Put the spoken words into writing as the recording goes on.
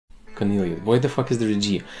Cornelia. Why the fuck is there a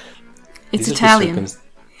G? It's Italian.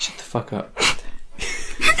 Shut the fuck up.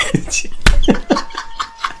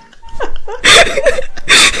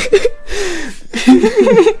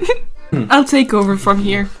 I'll take over from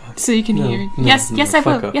here so you can hear it. Yes, I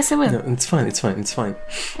will. Up. Yes, I will. No, it's fine.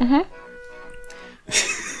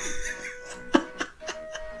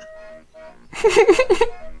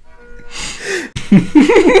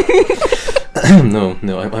 No,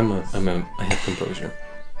 I have composure.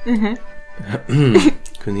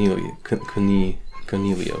 Cornelio.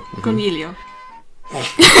 Cornelio.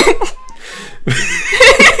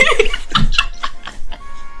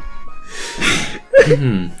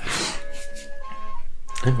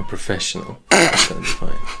 I'm a professional. That's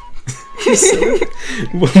fine.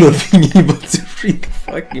 While not being able to read the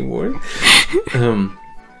fucking word.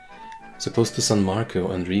 So close to San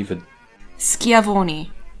Marco and Riva.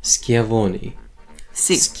 Schiavoni. Schiavoni.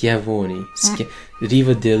 Sì. Schiavoni.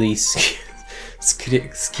 Riva degli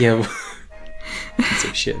Schiavoni.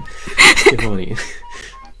 Some shit. Schiavoni.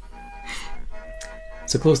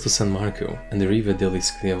 So close to San Marco and the Riva degli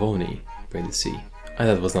Schiavoni by the sea.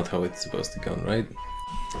 That was not how it's supposed to go, right?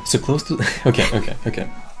 So close to... Okay.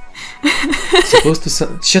 So close to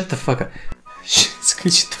San... Shut the fuck up. Shut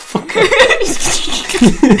the fuck up.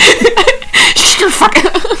 Shut the fuck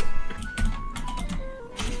up.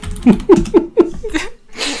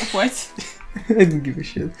 What? I didn't give a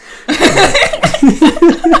shit.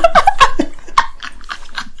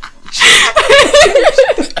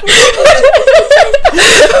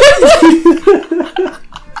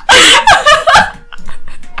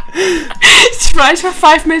 Try for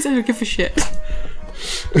 5 minutes, I don't give a shit.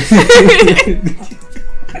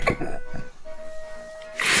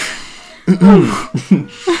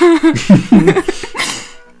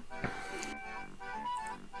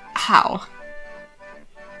 How?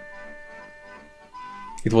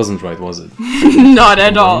 It wasn't right, was it? Not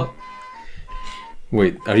at all.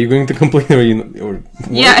 Wait, are you going to complain or are you not, or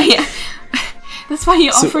what? Yeah. That's why I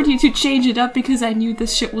offered you to change it up, because I knew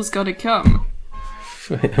this shit was gonna come.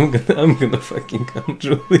 I'm gonna fucking come,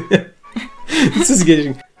 Julia. This is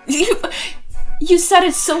getting... You said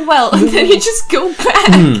it so well, and then you just go back.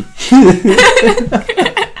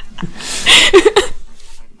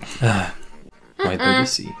 Right by the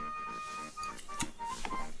sea.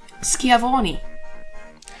 Schiavoni.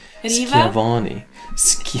 Riva? Schiavoni.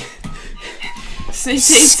 Say.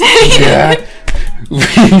 Schiavoni.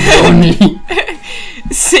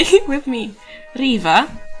 Say it with me. Riva.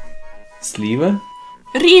 Sliva?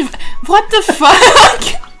 Riva. What the fuck?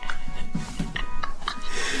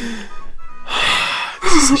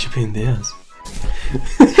 This is such a pain in the ass.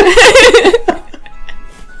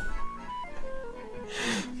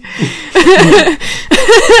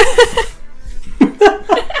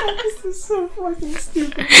 This is so fucking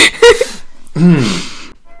stupid.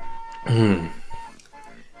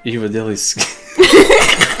 Riva degli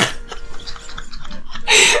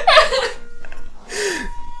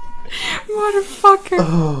Motherfucker.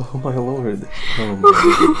 Oh my lord. Oh my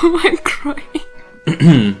God. I'm crying.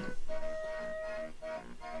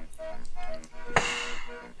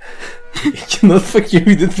 I cannot fucking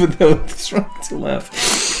read it without trying to laugh.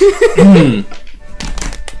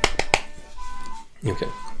 Okay.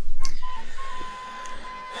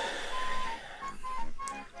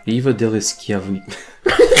 Riva degli Schiavoni.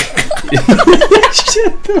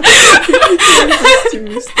 Shut the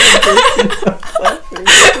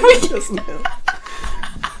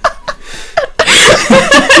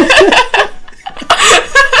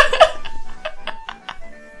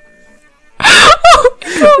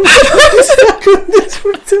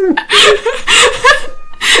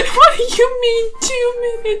What do you mean 2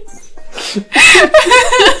 minutes?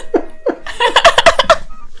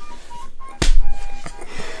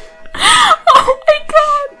 Oh my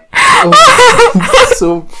god! Oh, it's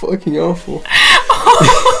so fucking awful.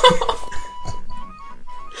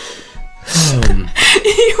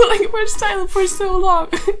 You were silent for so long,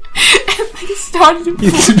 and started to.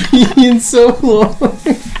 It's been so long.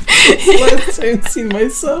 Last time I've seen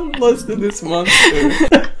myself lost to this monster.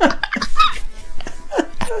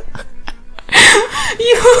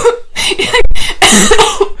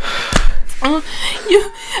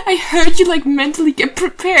 I heard you mentally get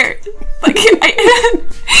prepared.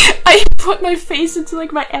 I put my face into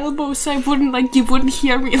my elbow so I wouldn't you wouldn't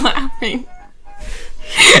hear me laughing.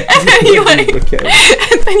 And then you okay.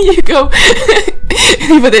 And then you go.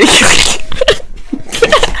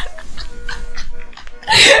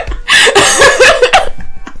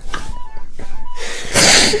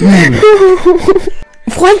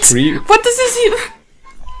 What? What does this even?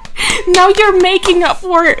 Now you're making up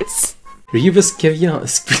words. Riva Scaviani.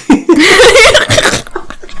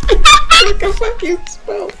 Like a fucking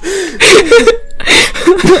spell.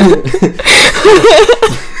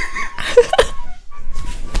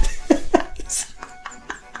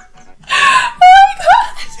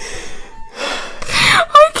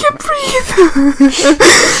 I can't breathe.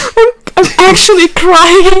 I'm actually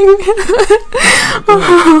crying.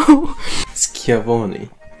 Oh. Schiavoni.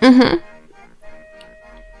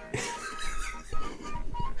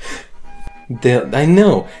 I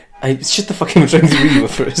know. Shut the fuck up, I'm trying to Riva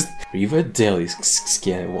first. Riva degli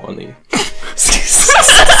Schiavoni.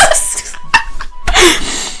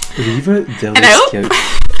 Riva degli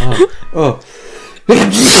Schiavoni. Oh.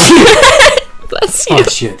 Bless you. Oh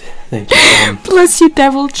shit. Thank you. Bless you,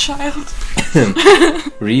 devil child.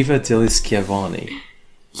 Riva degli Schiavoni.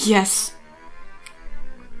 Yes.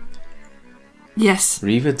 Yes.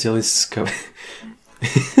 Riva degli Schiavoni.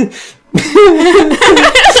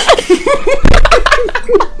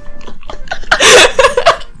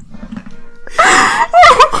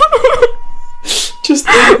 Just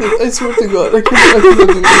edit it, I swear to God, I can't do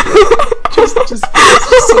it. Just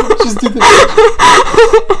do the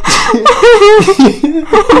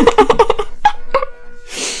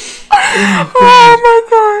Oh my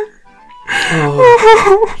god.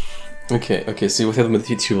 Oh. Okay, so we have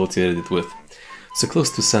material to edit it with. So close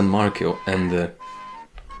to San Marco and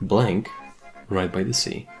blank, right by the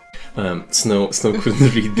sea. Snow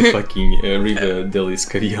couldn't read the fucking Riva degli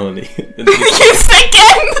Schiavoni. Yes,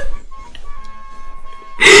 again!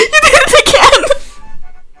 You did it again!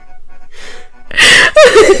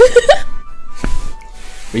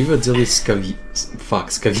 Riva degli Scavioni.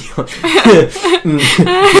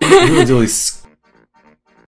 Riva degli